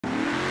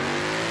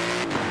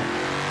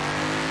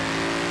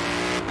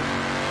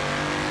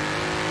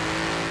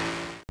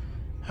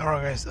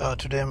Alright guys,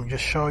 today I'm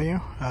just showing you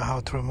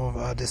how to remove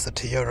this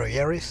Toyota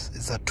Yaris.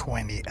 It's a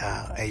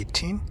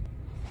 2018.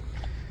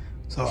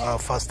 So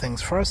first things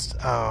first,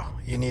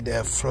 you need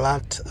a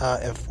flat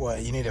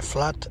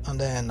and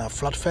then a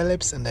flat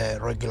Phillips and a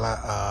regular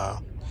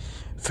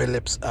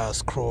Phillips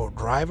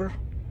screwdriver.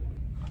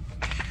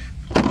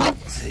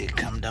 So you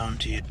come down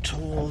to your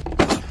tool,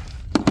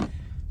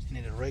 you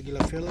need a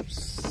regular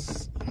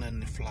Phillips and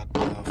then a flat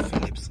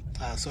Phillips.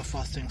 So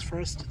first things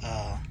first,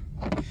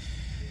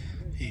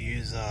 you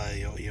use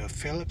your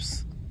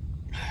Phillips.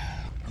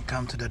 You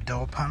come to the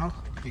door panel,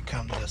 you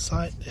come to the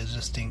side. There's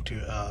this thing to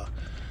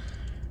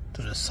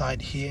the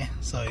side here,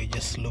 so you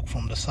just look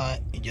from the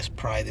side, you just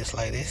pry this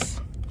like this,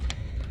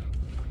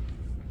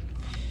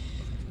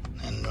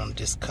 and when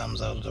this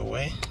comes out of the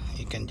way,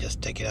 you can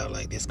just take it out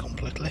like this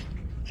completely.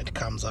 It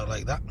comes out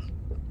like that.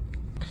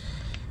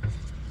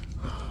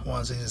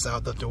 Once it is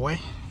out of the way,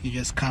 you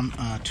just come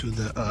to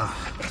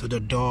the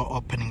door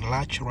opening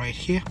latch right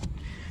here.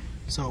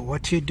 So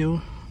what you do,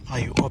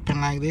 you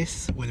open like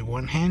this with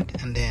one hand,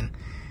 and then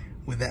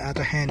with the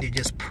other hand you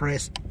just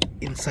press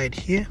inside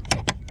here.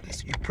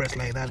 You press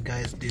like that,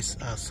 guys. This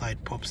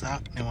side pops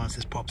out, and once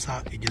this pops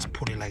out, you just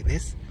pull it like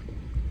this.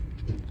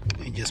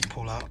 You just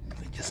pull out,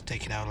 you just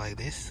take it out like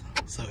this,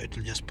 so it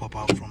will just pop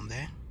out from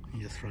there.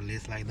 You just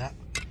release like that.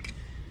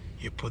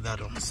 You put that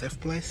on a safe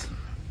place.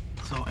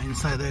 So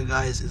inside there,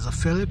 guys, is a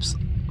Phillips.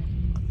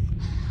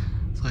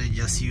 So you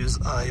just use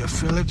your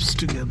Phillips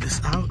to get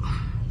this out.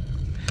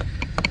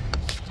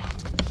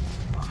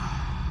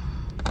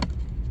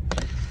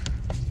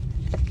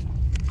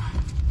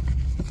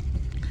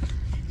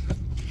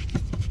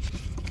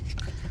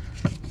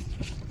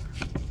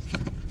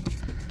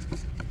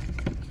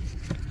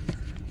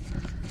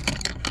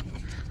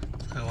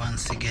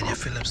 Once you get your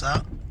Phillips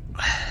out,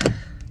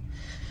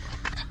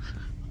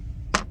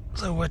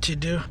 so what you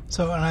do,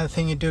 so another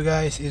thing you do,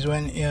 guys, is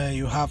when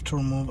you have to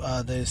remove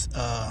this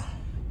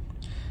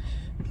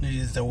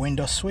is the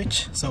window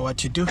switch. So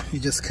what you do, you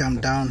just come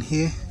down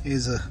here, you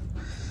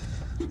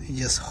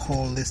just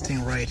hold this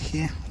thing right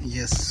here,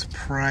 you just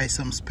pry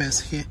some space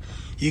here.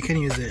 You can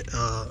use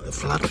a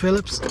flat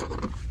Phillips.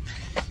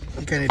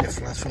 You can use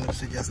a flat Phillips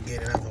to just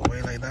get it out of the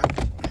way like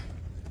that.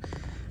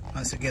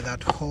 Once you get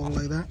that hole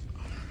like that,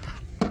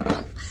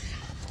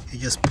 you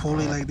just pull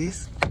it like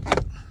this.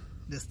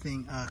 This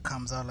thing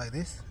comes out like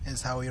this.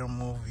 Is how you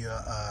remove your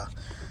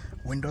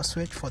window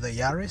switch for the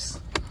Yaris.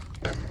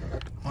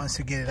 Once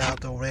you get it out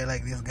the way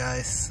like this,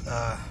 guys,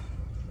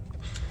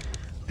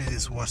 this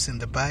is what's in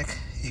the back.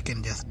 You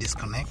can just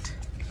disconnect.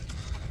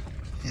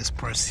 Just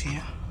press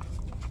here,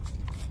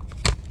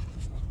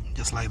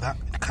 just like that.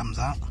 It comes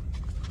out.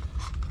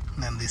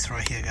 And then this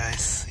right here,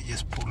 guys, you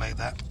just pull like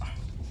that,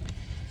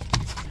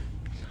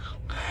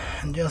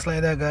 and just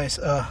like that, guys,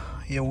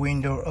 your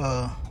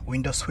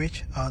window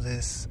switch,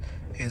 this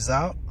is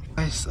out,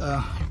 guys.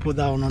 Put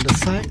that one on the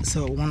side.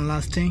 So one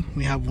last thing,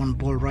 we have one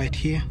bolt right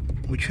here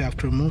which you have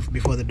to remove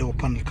before the door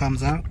panel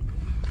comes out.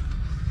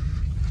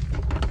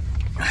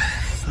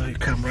 So you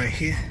come right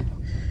here,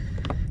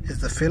 is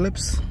the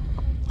Phillips.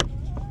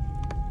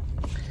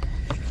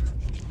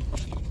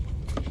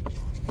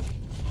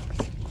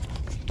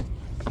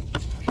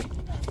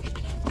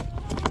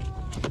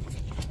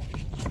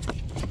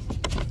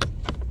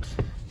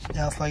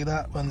 Just like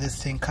that. When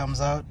this thing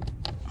comes out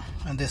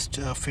and this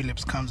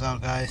Phillips comes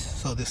out, guys,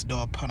 so this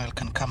door panel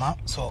can come out.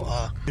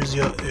 So use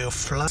your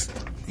flat,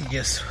 you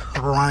just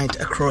run it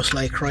across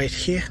like right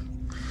here,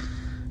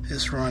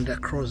 just run it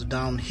across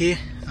down here,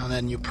 and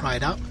then you pry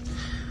it out.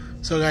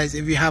 So guys,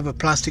 if you have a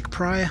plastic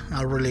pry,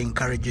 I really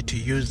encourage you to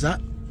use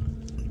that.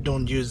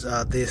 Don't use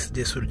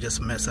this will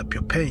just mess up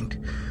your paint.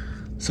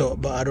 So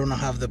but I don't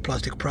have the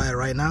plastic pry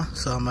right now,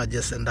 so I might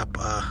just end up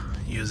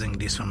using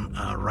this one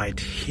right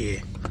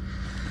here.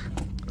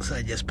 So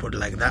I just put it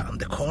like that on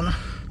the corner,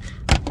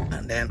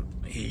 and then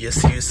you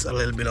just use a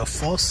little bit of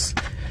force,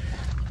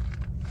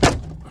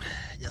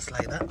 just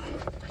like that.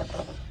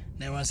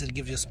 Then once it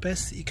gives you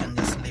space, you can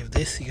just leave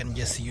this. You can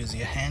just use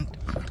your hand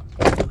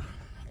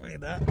like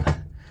that,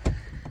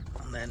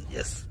 and then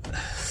just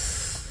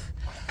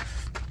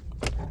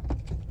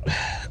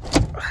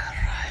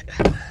alright.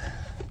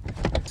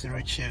 So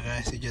right here,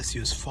 guys, you just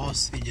use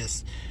force. You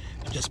just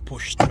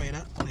push straight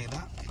up like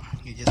that.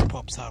 It just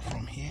pops out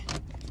from here.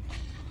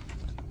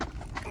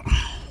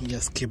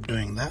 Just keep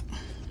doing that.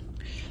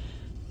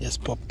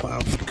 Just pop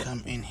out,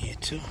 come in here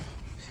too.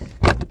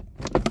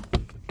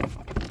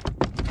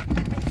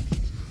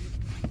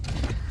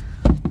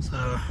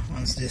 So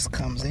once this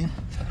comes in,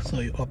 so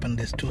you open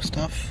these two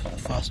stuff. The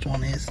first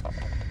one is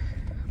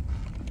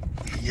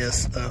you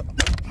just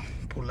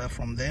pull that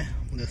from there.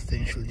 This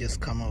thing should just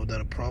come out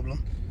without a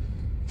problem.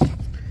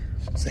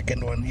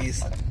 Second one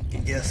is you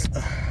just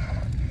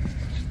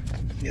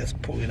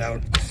pull it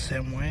out the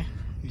same way.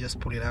 You just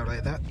pull it out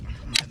like that,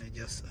 and then it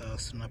just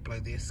snap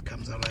like this,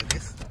 comes out like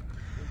this.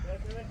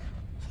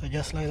 So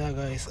just like that,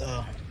 guys,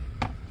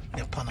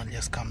 your panel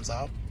just comes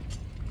out,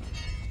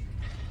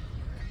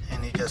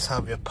 and you just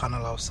have your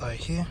panel outside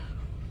here.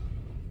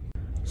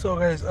 So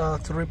guys,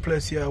 to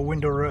replace your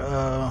window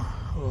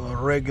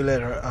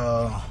regulator,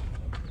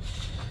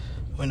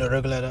 window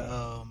regulator,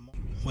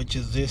 which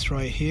is this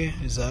right here,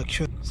 is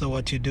actual. So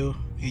what you do,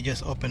 you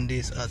just open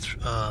this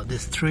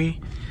this 3,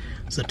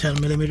 so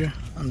 10mm,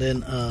 and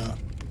then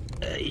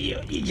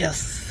you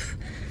just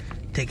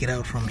take it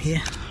out from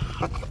here.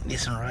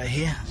 This one right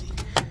here.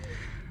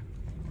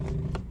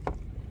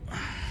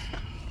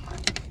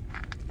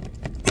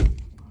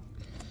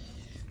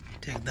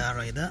 Take that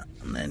right there,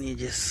 and then you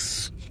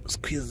just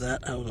squeeze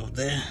that out of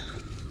there.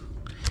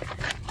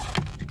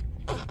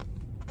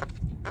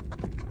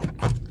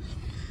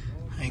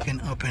 You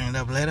can open it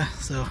up later.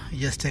 So you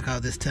just take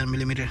out this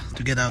 10mm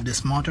to get out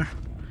this motor.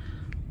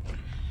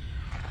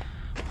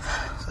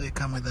 So you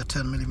come with a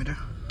 10mm.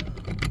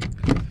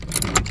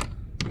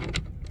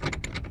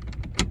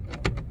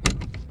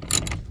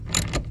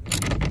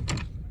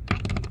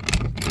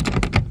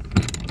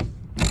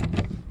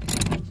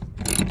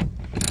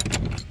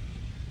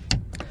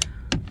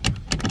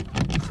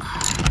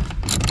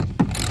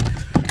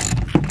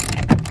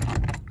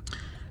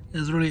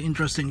 It's really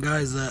interesting,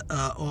 guys, that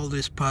all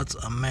these parts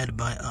are made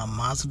by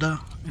Mazda.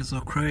 It's so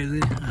crazy.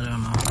 I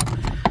don't know.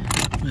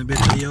 Maybe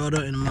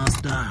Toyota and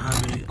Mazda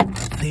have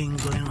a thing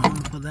going on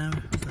for them.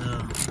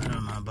 So I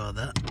don't know about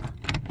that.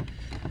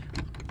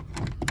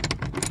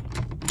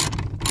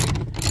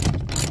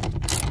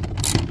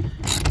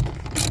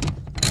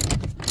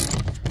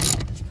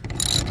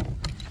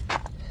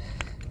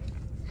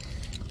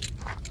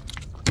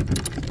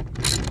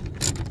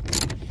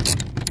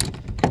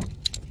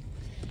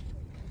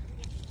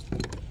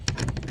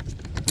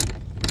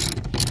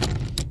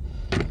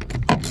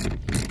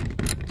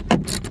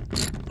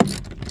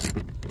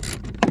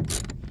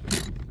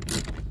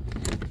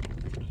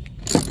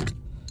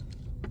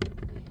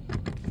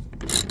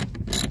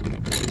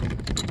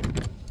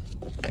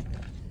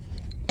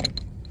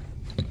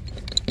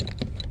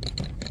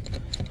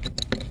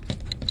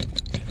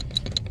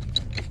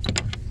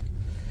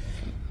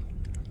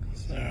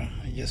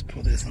 Just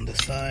put this on the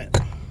side.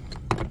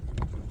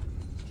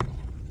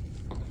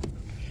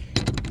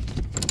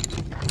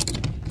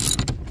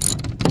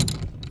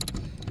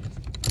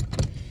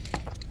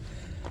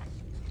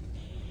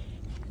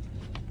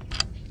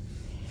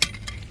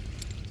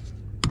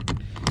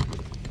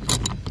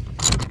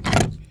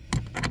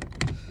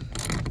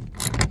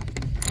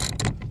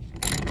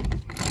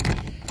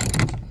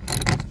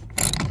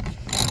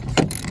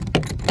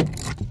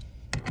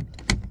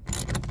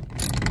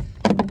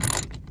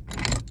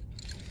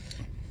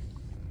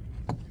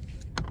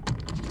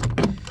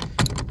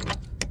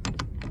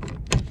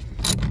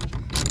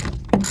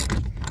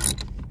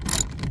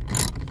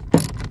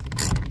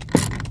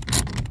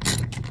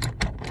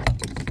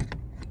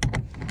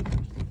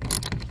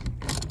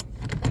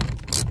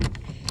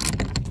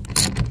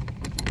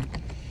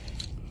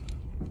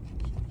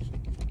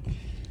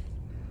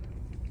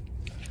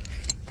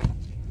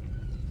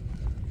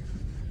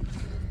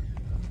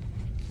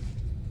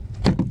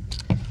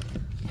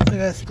 So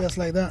guys, just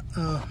like that,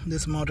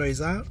 this motor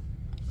is out.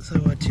 So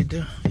what you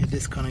do, you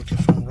disconnect it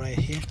from right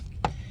here,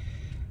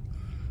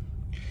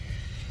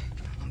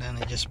 and then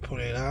you just pull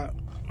it out.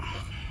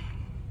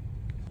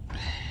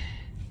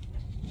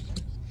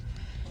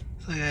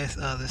 So guys,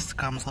 this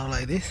comes out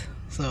like this.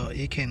 So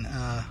you can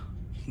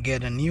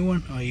get a new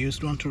one or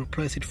used one to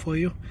replace it for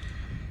you,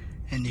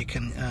 and you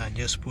can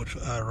just put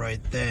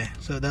right there.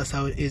 So that's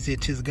how easy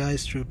it is,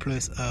 guys, to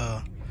replace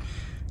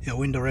your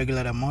window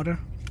regulator motor,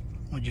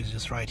 which is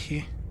just right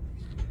here.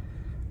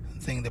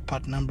 I think the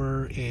part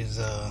number is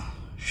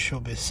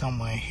should be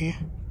somewhere here.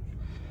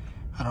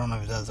 I don't know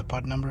if that's the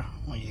part number,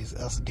 which is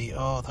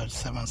SDO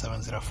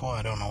 37704.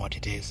 I don't know what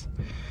it is,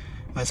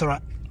 but it's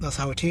alright. That's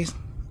how it is.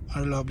 I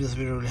really hope this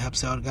video really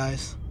helps you out,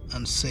 guys,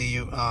 and see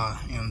you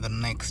in the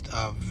next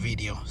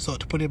video. So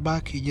to put it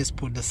back, you just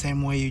put the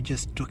same way you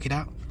just took it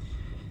out,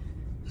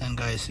 and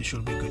guys, you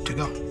should be good to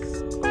go.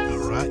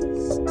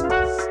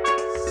 Alright.